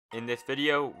In this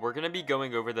video, we're going to be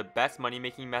going over the best money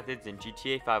making methods in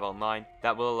GTA 5 Online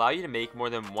that will allow you to make more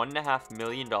than $1.5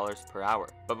 million per hour.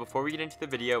 But before we get into the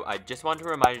video, I just want to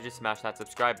remind you to smash that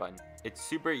subscribe button. It's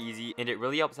super easy and it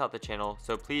really helps out the channel,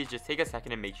 so please just take a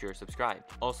second and make sure you're subscribed.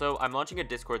 Also, I'm launching a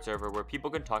Discord server where people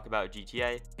can talk about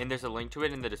GTA, and there's a link to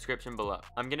it in the description below.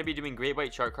 I'm going to be doing Great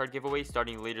White Shark Card giveaways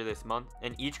starting later this month,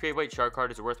 and each Great White Shark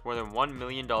Card is worth more than $1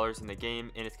 million in the game,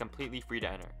 and it's completely free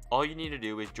to enter. All you need to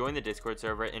do is join the Discord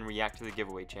server and react to the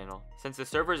giveaway channel. Since the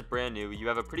server is brand new, you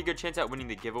have a pretty good chance at winning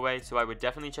the giveaway, so I would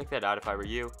definitely check that out if I were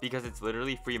you, because it's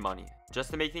literally free money.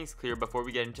 Just to make things clear before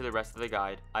we get into the rest of the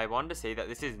guide, I wanted to say that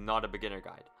this is not a beginner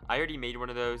guide. I already made one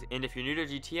of those, and if you're new to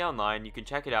GTA Online, you can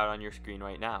check it out on your screen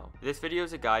right now. This video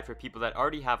is a guide for people that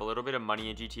already have a little bit of money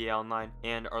in GTA Online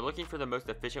and are looking for the most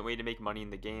efficient way to make money in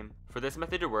the game. For this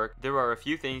method to work, there are a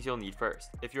few things you'll need first.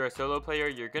 If you're a solo player,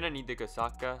 you're gonna need the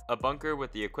Cayo, a bunker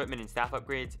with the equipment and staff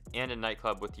upgrades, and a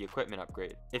nightclub with the equipment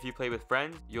upgrade. If you play with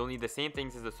friends, you'll need the same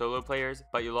things as the solo players,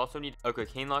 but you'll also need a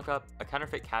cocaine lockup, a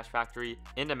counterfeit cash factory,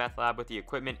 and a meth lab with the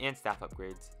equipment and staff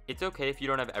upgrades. It's okay if you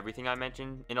don't have everything I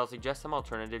mentioned, and I'll suggest some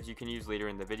alternatives you can use later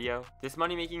in the video. This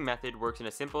money making method works in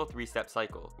a simple 3-step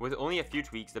cycle, with only a few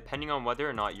tweaks depending on whether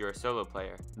or not you're a solo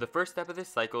player. The first step of this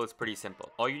cycle is pretty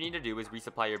simple. All you need to do is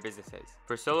resupply your businesses.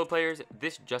 For solo players,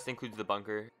 this just includes the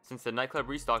bunker, since the nightclub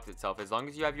restocks itself as long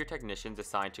as you have your technicians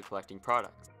assigned to collecting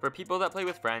products. For people that play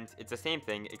with friends, it's the same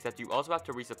thing, except you also have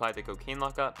to resupply the cocaine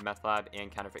lockup, meth lab,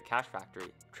 and counterfeit cash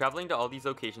factory. Traveling to all these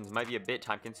locations might be a bit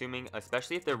time consuming,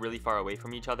 especially if they're really far away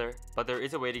from each other, but there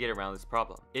is a way to get around this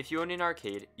problem. If you own an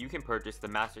arcade, you can purchase the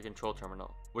Master Control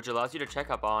Terminal, which allows you to check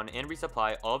up on and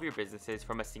resupply all of your businesses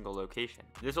from a single location.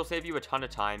 This will save you a ton of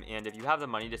time, and if you have the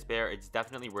money to spare, it's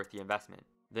definitely worth the investment.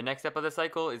 The next step of the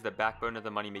cycle is the backbone of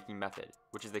the money making method,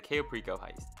 which is the Perico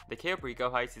heist. The Perico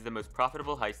heist is the most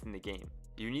profitable heist in the game.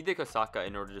 You need the Cayo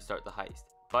in order to start the heist.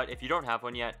 But if you don't have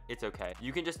one yet, it's okay.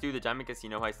 You can just do the Diamond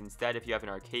Casino heist instead if you have an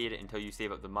arcade until you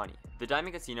save up the money. The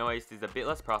Diamond Casino heist is a bit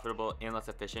less profitable and less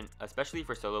efficient, especially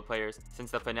for solo players,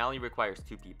 since the finale requires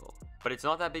 2 people. But it's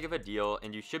not that big of a deal,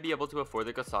 and you should be able to afford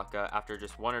the Cayo after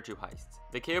just 1 or 2 heists.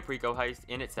 The Perico heist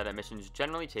and its setup missions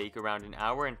generally take around an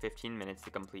hour and 15 minutes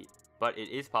to complete, but it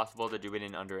is possible to do it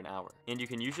in under an hour. And you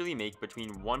can usually make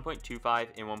between $1.25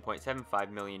 and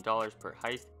 $1.75 million per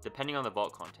heist, depending on the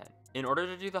vault content. In order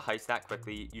to do the heist that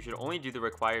quickly, you should only do the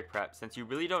required prep, since you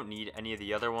really don't need any of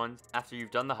the other ones after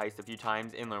you've done the heist a few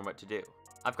times and learn what to do.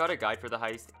 I've got a guide for the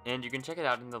heist, and you can check it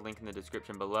out in the link in the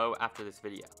description below after this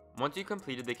video. Once you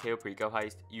completed the Perico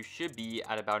heist, you should be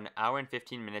at about an hour and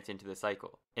 15 minutes into the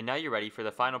cycle. And now you're ready for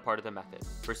the final part of the method.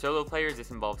 For solo players,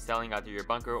 this involves selling either your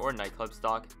bunker or nightclub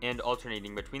stock and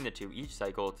alternating between the two each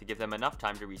cycle to give them enough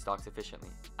time to restock sufficiently.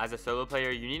 As a solo player,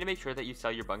 you need to make sure that you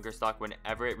sell your bunker stock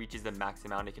whenever it reaches the max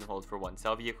amount it can hold for one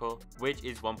sell vehicle, which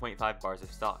is 1.5 bars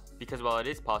of stock. Because while it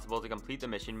is possible to complete the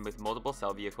mission with multiple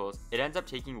sell vehicles, it ends up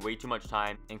taking way too much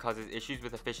time and causes issues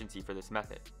with efficiency for this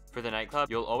method. For the nightclub,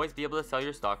 you'll always be able to sell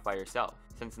your stock by yourself,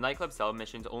 since nightclub sell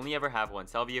missions only ever have one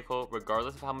sell vehicle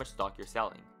regardless of how much stock you're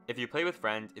selling. If you play with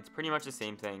friends, it's pretty much the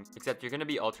same thing, except you're going to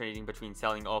be alternating between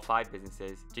selling all 5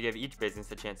 businesses to give each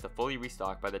business a chance to fully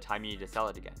restock by the time you need to sell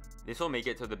it again. This will make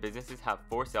it so the businesses have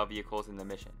 4 sell vehicles in the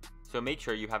mission, so make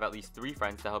sure you have at least 3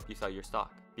 friends to help you sell your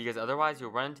stock, because otherwise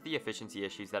you'll run into the efficiency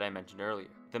issues that I mentioned earlier.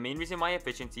 The main reason why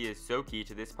efficiency is so key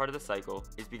to this part of the cycle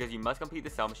is because you must complete the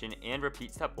sell mission and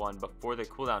repeat step 1 before the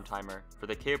cooldown timer for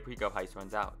the Perico heist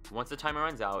runs out. Once the timer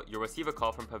runs out, you'll receive a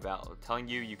call from Pavel telling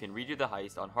you can redo the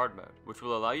heist on hard mode, which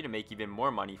will allow you to make even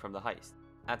more money from the heist.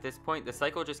 At this point, the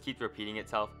cycle just keeps repeating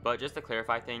itself, but just to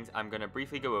clarify things, I'm going to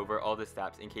briefly go over all the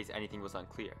steps in case anything was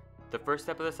unclear. The first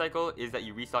step of the cycle is that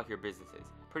you restock your businesses.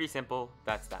 Pretty simple,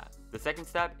 that's that. The second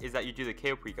step is that you do the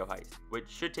Perico heist, which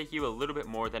should take you a little bit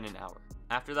more than an hour.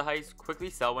 After the heist, quickly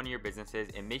sell one of your businesses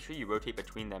and make sure you rotate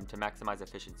between them to maximize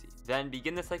efficiency. Then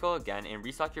begin the cycle again and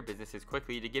restock your businesses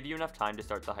quickly to give you enough time to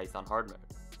start the heist on hard mode.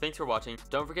 Thanks for watching,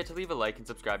 don't forget to leave a like and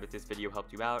subscribe if this video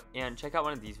helped you out, and check out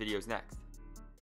one of these videos next.